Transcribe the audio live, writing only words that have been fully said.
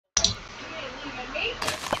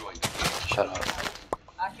shut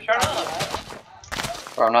up. Shut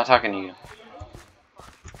up. Bro, I'm not talking to you.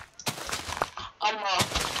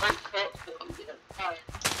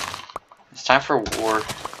 It's time for war.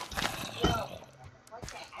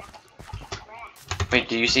 Wait,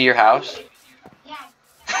 do you see your house?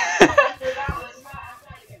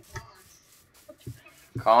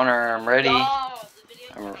 Connor, I'm ready.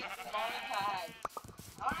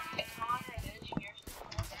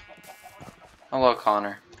 Hello,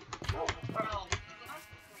 Connor.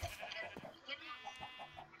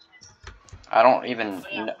 I don't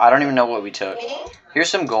even know what we took. Here's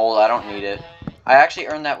some gold. I don't need it. I actually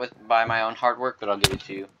earned that by my own hard work, but I'll give it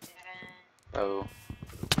to you. Bro.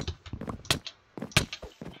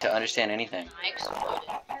 To understand anything.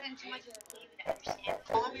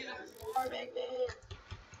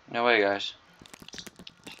 No way, guys.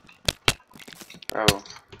 Bro,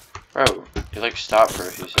 you like stopped for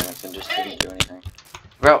a few seconds and just didn't do anything.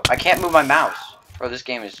 Bro, I can't move my mouse. Bro, this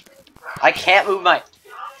game is... I can't move my...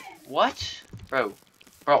 What? Bro,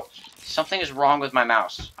 something is wrong with my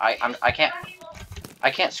mouse. I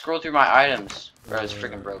can't scroll through my items. Bro, it's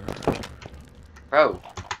freaking broke. Bro.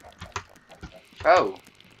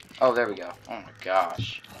 Oh, there we go. Oh my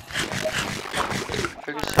gosh.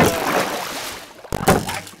 Figure this out.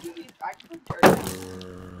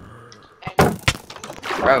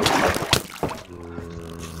 Bro.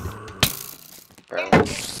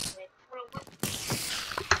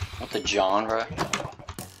 What the John, bro?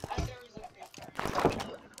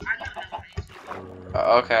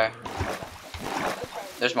 Okay.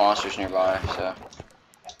 There's monsters nearby, so.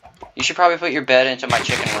 You should probably put your bed into my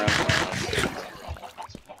chicken room.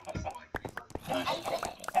 Nice.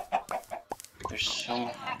 There's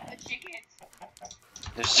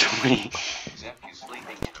so many.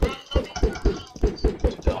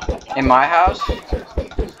 In my house?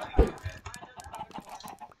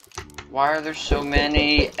 Why are there so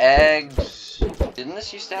many eggs? Didn't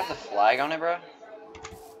this used to have the flag on it, bro?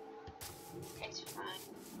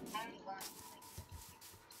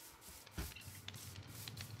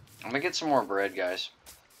 I'm gonna get some more bread, guys.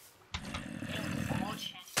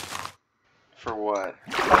 For what?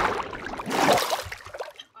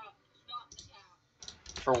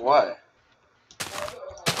 For what?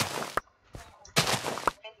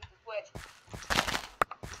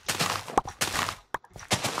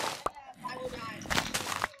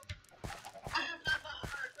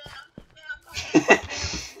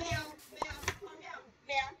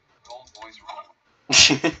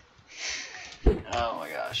 Oh my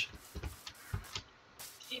gosh.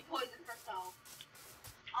 She poisoned herself.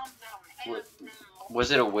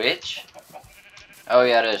 Was it a witch? Oh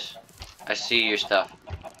yeah, it is. I see your stuff.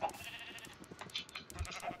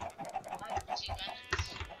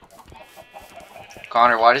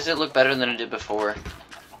 Connor, why does it look better than it did before?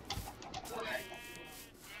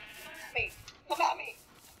 Come at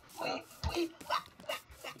me.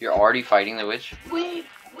 You're already fighting the witch?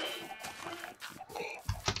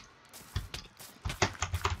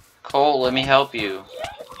 Cole, let me help you.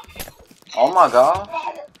 Oh my gosh.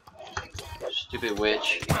 Stupid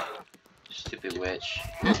witch. Stupid witch.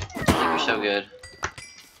 You're so good.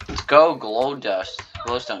 Let's go, glowstone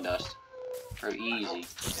dust. For easy.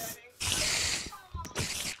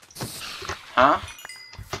 Huh?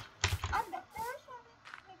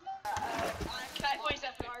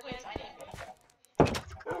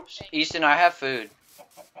 Easton, I have food.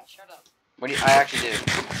 Shut up. What do you, I actually do.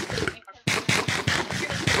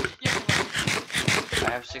 I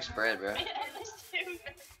have 6 bread, bro. Wait,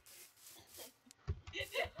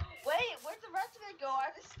 where'd the rest of it go?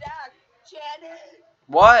 I just stacked. Shannon!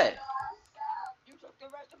 What? You took the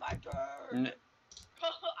rest of my dirt! I need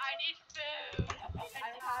food. I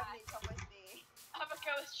have any, come with me. I'm a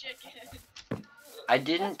ghost chicken. I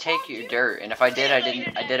didn't take your dirt, and if I did, I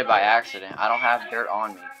did it by accident. I don't have dirt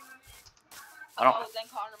on me. I don't. Oh, then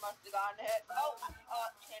Connor must have gotten it. Oh,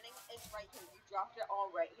 Channing is right here. You dropped it all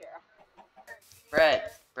right here. Bread.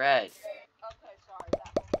 Okay, sorry.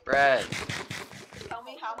 Bread. Tell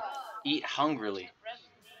me how much. Eat hungrily.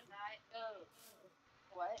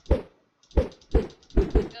 What?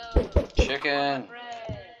 Chicken.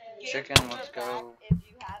 Chicken, let's go. If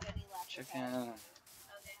you have any left. Chicken.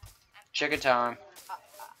 Chicken time.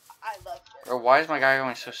 I love it. Bro, why is my guy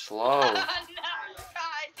going so slow? No, guys,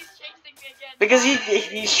 he's chasing me again. Because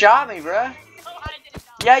he shot me, bruh. No, I did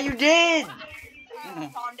not. Yeah, you did.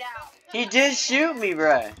 Calm down. He did shoot me,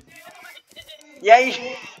 bruh. Yeah,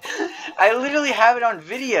 I literally have it on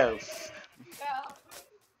video.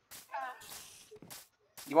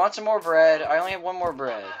 You want some more bread? I only have 1 more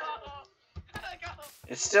bread.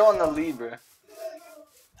 It's still in the lead, bruh.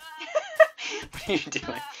 What are you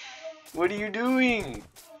doing? What are you doing?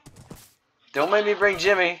 Don't make me bring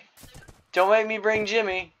Jimmy. Don't make me bring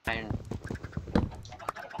Jimmy.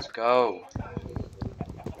 Let's go.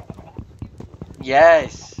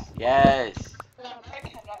 Yes. Yes.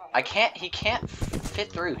 I can't. He can't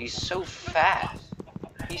fit through. He's so fast.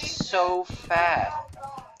 He's so fast.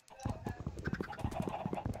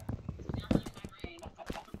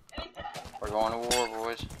 We're going to war,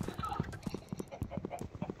 boys.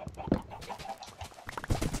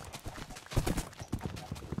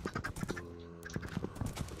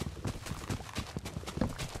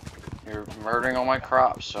 You're murdering all my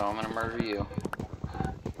crops, so I'm gonna murder you.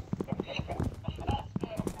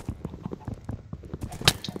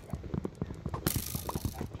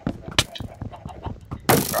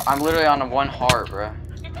 Bro, I'm literally on 1 heart, bro.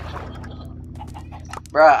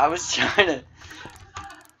 Bro, I was trying to...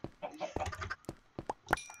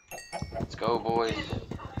 Let's go, boys.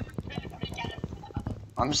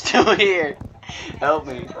 I'm still here. Help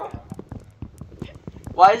me.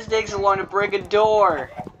 Why does it take so long to break a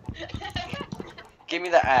door? Give me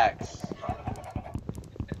the axe.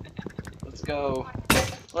 Let's go.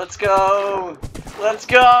 Let's go. Let's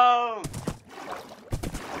go.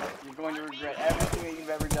 You're going to regret everything that you've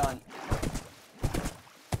ever done.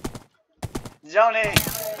 Johnny!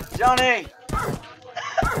 Johnny!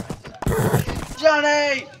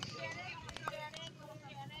 Johnny!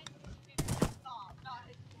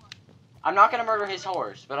 I'm not gonna murder his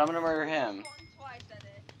horse, but I'm gonna murder him.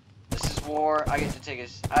 This is war. I get to take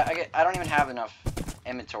his. I don't even have enough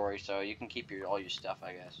inventory, so you can keep all your stuff,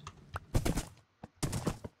 I guess.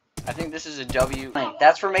 I think this is a W.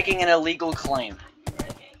 That's for making an illegal claim.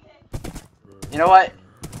 You know what,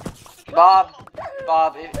 Bob?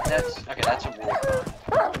 Bob, that's okay. That's a war crime.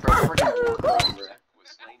 Bro, freaking war crime, bro.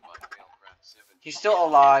 He's still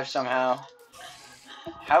alive somehow.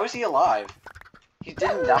 How is he alive? He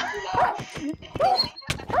didn't die.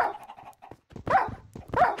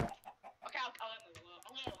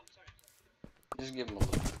 Just give him a look.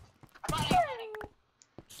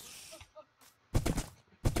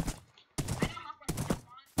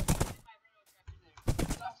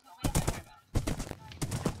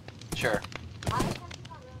 Sure.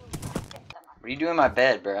 What are you doing in my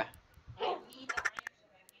bed, bruh?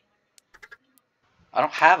 I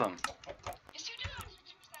don't have them. Yes, you do. You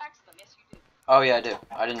stacked them. Yes, you do. Oh, yeah, I do.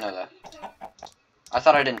 I didn't know that. I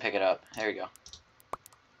thought I didn't pick it up. Here we go.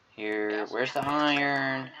 Here, where's the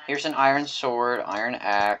iron? Here's an iron sword, iron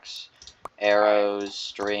axe, arrows,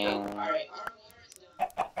 string.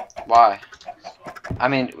 Why? I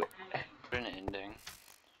mean, put an ending.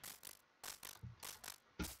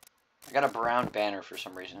 I got a brown banner for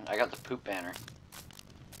some reason. I got the poop banner.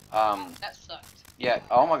 That sucked. Yeah.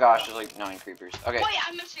 Oh my gosh, there's like 9 creepers. Okay. Oh yeah,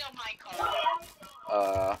 I'm missing a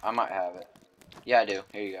minecart. I might have it. Yeah, I do.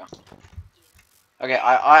 Here you go. Okay,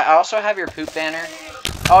 I also have your poop banner.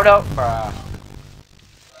 Oh no, bruh.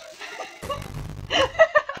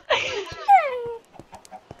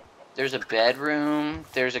 There's a bedroom.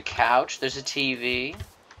 There's a couch. There's a TV.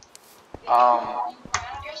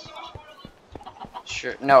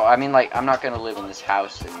 Sure. No, I mean like I'm not gonna live in this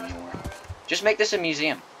house anymore. Just make this a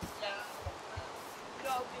museum.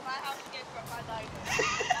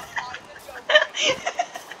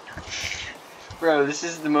 Bro, this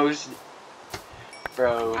is the most...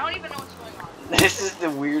 Bro. I don't even know what's going on. This is the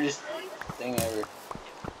weirdest thing ever.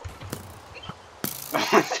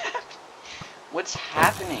 What's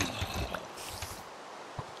happening?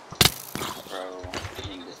 Bro.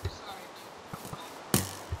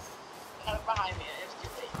 Behind me, it's too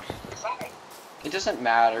late. Sorry. It doesn't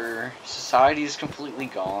matter. Society is completely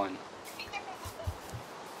gone.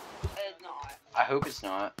 It's not. I hope it's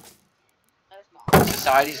not. It's not.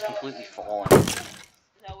 Society's completely fallen. No,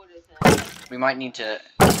 it isn't. We might need to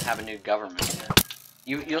have a new government.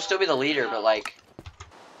 You'll still be the leader, but like...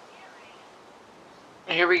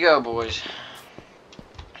 Here we go, boys.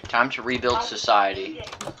 Time to rebuild society.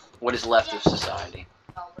 What is left of society.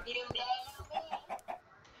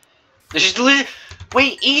 This is literally...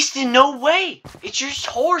 Wait, Easton, no way! It's your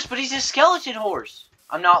horse, but he's a skeleton horse.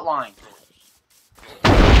 I'm not lying.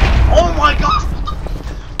 Oh my god!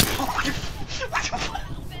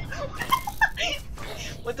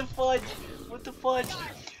 What the fudge? What the fudge?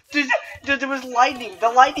 Dude, there was lightning. The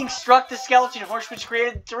lightning struck the skeleton horse, which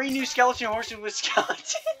created 3 new skeleton horses with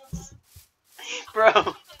skeletons.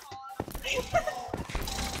 Bro.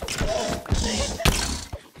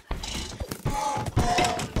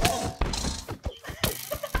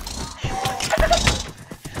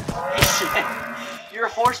 Your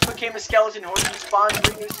horse became a skeleton horse and spawned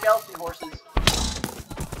 3 new skeleton horses.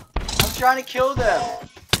 I'm trying to kill them.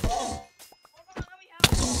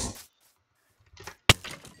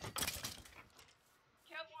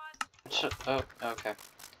 Oh, okay.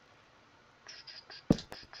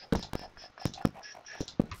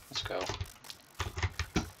 Let's go.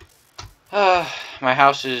 My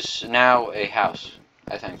house is now a house,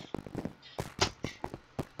 I think.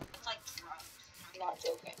 It's like drugs. I'm not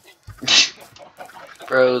joking.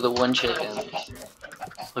 Bro, the one chicken.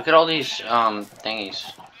 Look at all these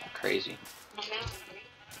thingies. Crazy.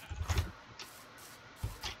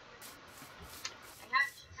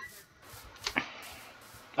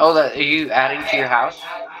 Oh, that are you adding to your house?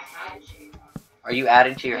 Are you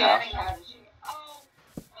adding to your house? Oh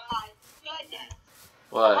my goodness.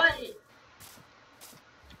 What?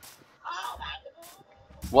 Oh my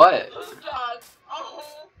What? dog. A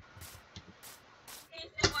hole. He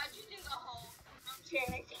said, why'd you dig a hole? I'm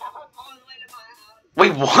tearing down all the way to my house.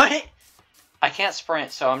 Wait, what? I can't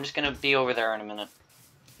sprint, so I'm just gonna be over there in a minute.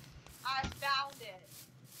 I found it.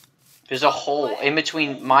 There's a hole in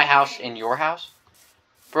between my house and your house?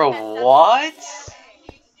 Bro, what?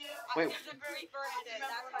 Wait. That's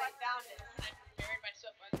how I found it. I buried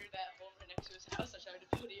myself under that hole right next to his house. I tried to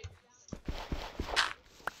build it.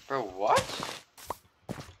 Bro, what?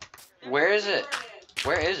 Where is it?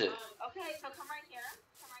 Where is it? Okay, so come right here.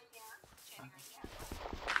 Come right here. Channing, right here.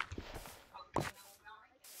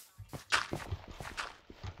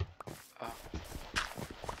 Oh.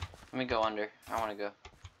 Let me go under. I wanna go.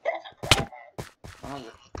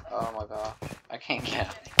 Oh my god. I can't get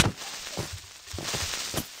out.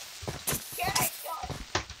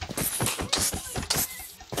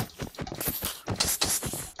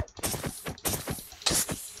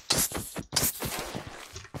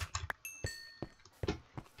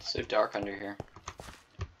 It's so dark under here.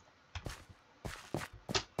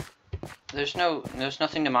 There's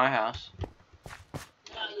nothing to my house.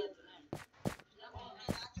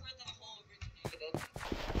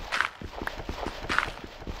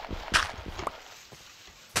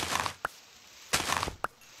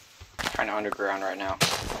 Trying to underground right now.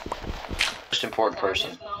 Most important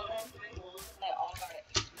person.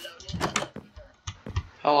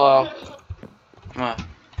 Hello. Come on.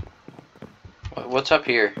 What's up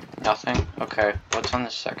here? Nothing? Okay. What's on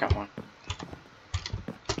the second one?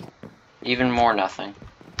 Even more nothing.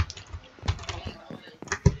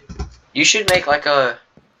 You should make like a...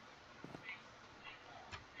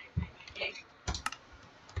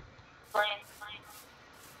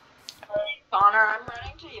 Connor, I'm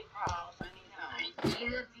running to your house. I need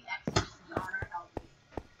help.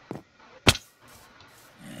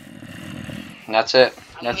 And that's it.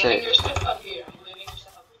 That's it.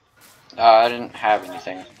 I didn't have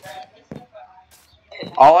anything.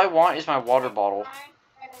 All I want is my water bottle.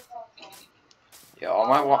 Yeah,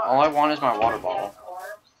 all I want is my water bottle.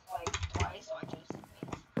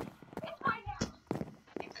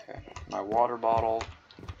 Okay, my water bottle.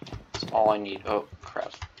 That's all I need. Oh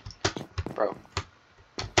crap, bro.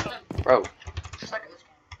 Bro.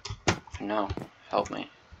 No, help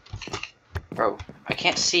me, bro. I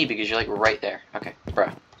can't see because you're like right there. Okay,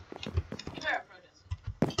 bro.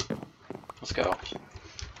 Let's go.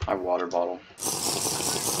 My water bottle.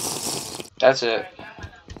 That's it.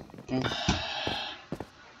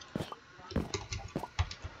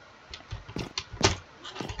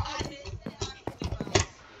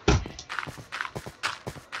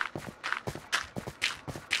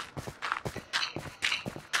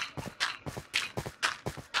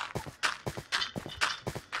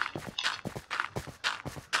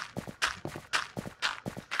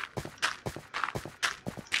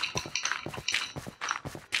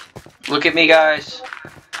 Look at me, guys.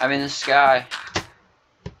 I'm in the sky.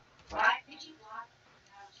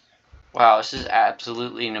 Wow, this is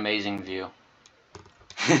absolutely an amazing view.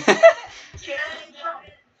 Jump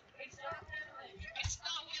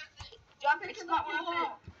into my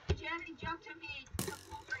hole. Channing, jump to me. The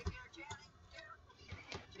pool's right there, Channing.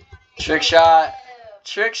 Trick shot.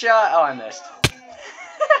 Trick shot. Oh, I missed.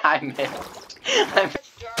 I missed. I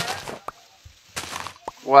missed.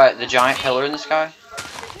 What? The giant pillar in the sky?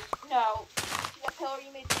 No. The pillar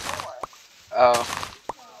you made before. Oh.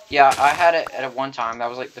 Yeah, I had it at one time. That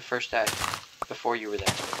was like the first day. Before you were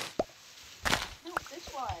there. No, this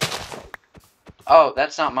one. Oh,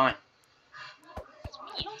 that's not mine.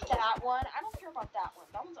 Not that one. I don't care about that one.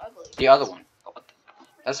 That one's ugly. The other one.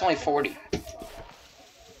 That's only 40.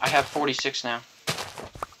 I have 46 now. He's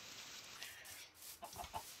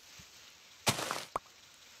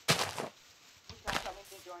not coming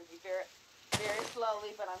to join me. Very, very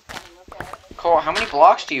slowly, but I'm coming, okay? Cole, how many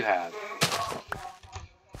blocks do you have?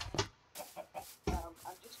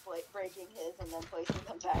 I'm just breaking his and then placing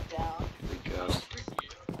them back down. Here we go.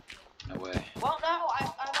 No way. Well, no, I'm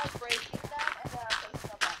like breaking them and then I'm placing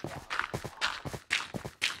them back down.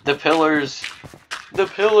 The pillars. The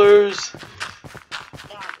pillars.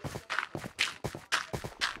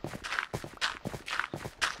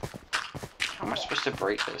 How am I supposed to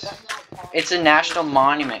break this? It's a national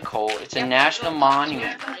monument, Cole. It's a national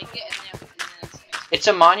monument. It's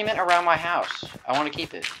a monument around my house. I want to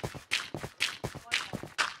keep it.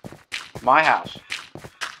 My house.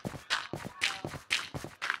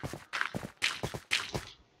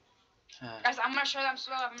 Guys, I'm gonna show them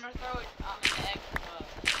slow. I'm gonna throw it an egg.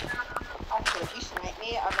 Also, if you snipe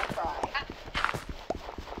me, I'm gonna cry.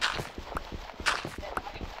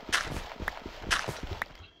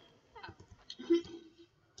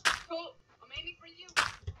 Cool. I'm aiming for you.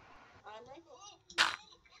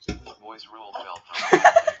 Voice rule felt.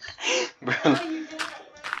 Bro. Okay.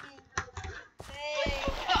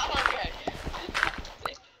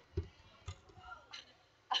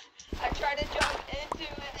 I tried to jump into it.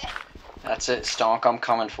 That's it, Stonk. I'm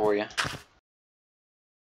coming for you.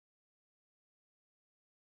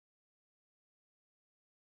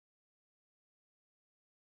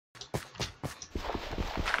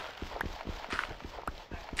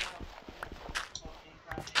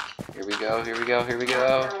 Here we go, here we go, here we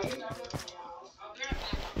go.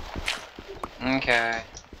 Okay.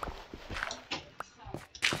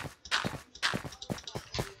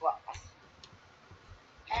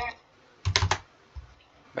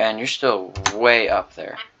 Man, you're still way up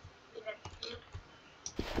there.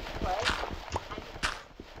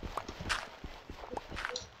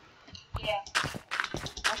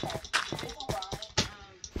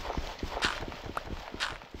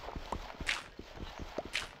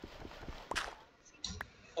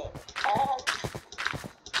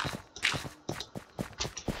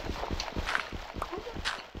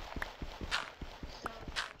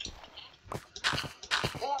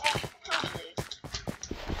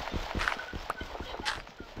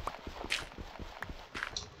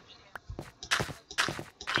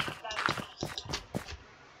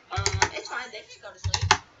 It's fine, they can go to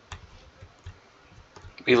sleep.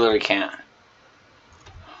 We literally can't.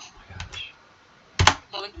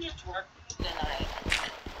 But we can just work tonight.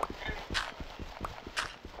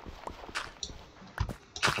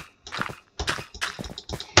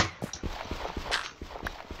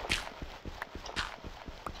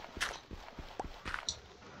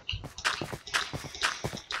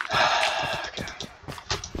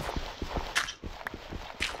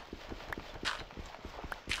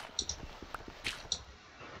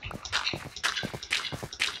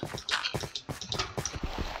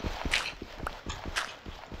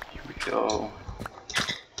 Go.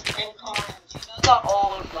 And cars. You know the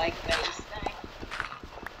old, like, base thing?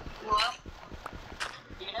 What?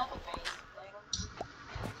 You know the base thing?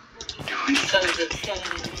 Because it's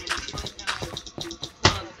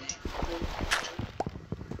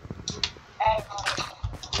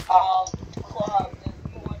club. If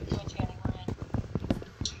you want to do a tanning line.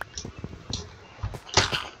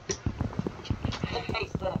 The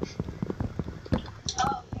base thing.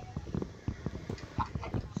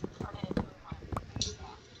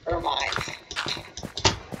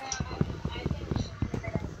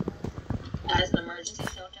 As an emergency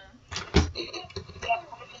shelter.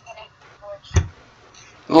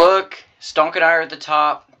 Look, Stonk and I are at the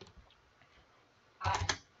top.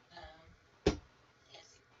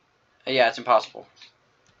 Yeah, it's impossible.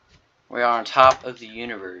 We are on top of the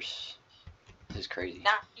universe. This is crazy.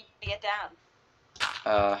 Now, get down.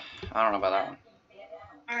 I don't know about that one.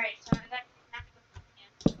 Alright, so that.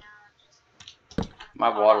 My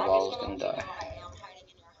water bottle is gonna die.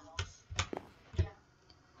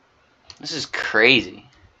 This is crazy.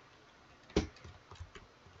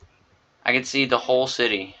 I can see the whole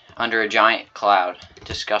city under a giant cloud.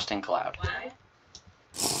 Disgusting cloud.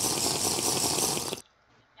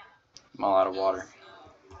 I'm all out of water.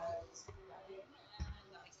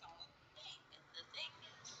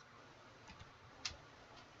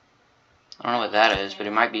 I don't know what that is, but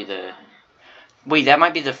it might be the... Wait, that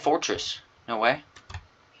might be the fortress. No way.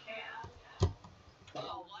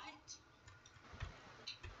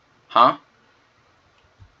 Huh?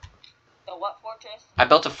 The what fortress? I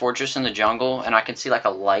built a fortress in the jungle, and I can see like a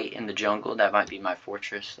light in the jungle. That might be my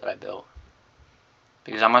fortress that I built.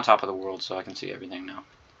 Because I'm on top of the world, so I can see everything now.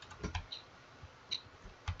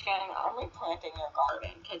 Channing, I'm replanting your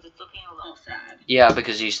garden because it's looking a little sad. Yeah,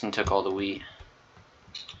 because Easton took all the wheat.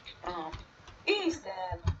 Oh. Easton!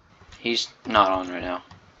 He's not on right now.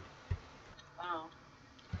 Oh.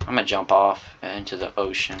 I'm gonna jump off into the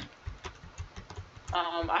ocean.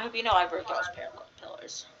 I hope you know I broke those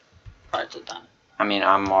pillars. Parts of them. I mean,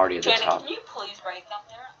 I'm already at the Channing, top. can you please break them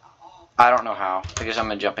there? Oh. I don't know how, because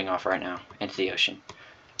I'm jumping off right now into the ocean.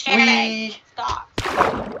 Channing, Whee! stop.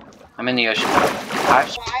 I'm in the ocean.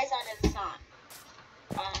 Flies under the sun.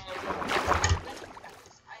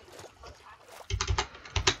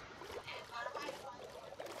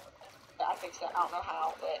 I fixed it. I don't know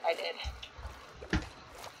how, but I did.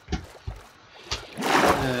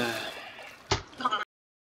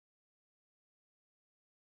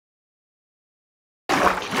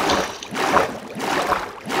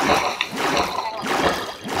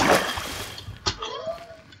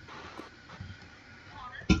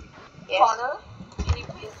 Connor, can you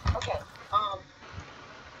please? Okay.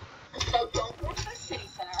 So don't go to the city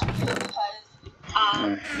center because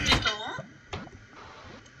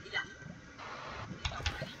yeah.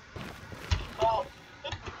 Well,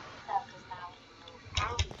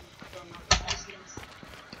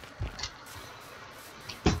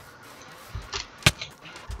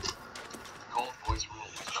 Gold voice rule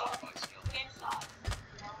is not by skill.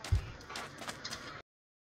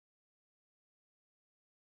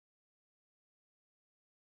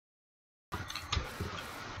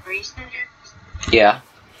 Are you still here? Yeah.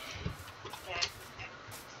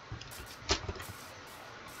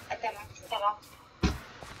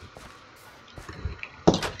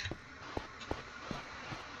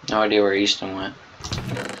 No idea where Easton went.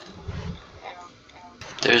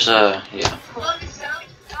 There's a, yeah.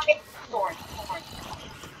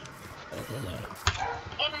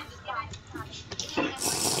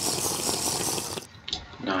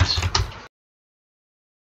 Nice.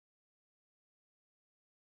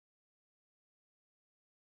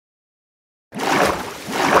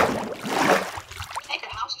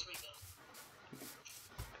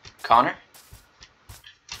 Connor?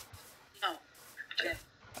 No. Okay.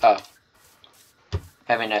 Oh.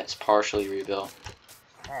 Heavy Net's partially rebuilt.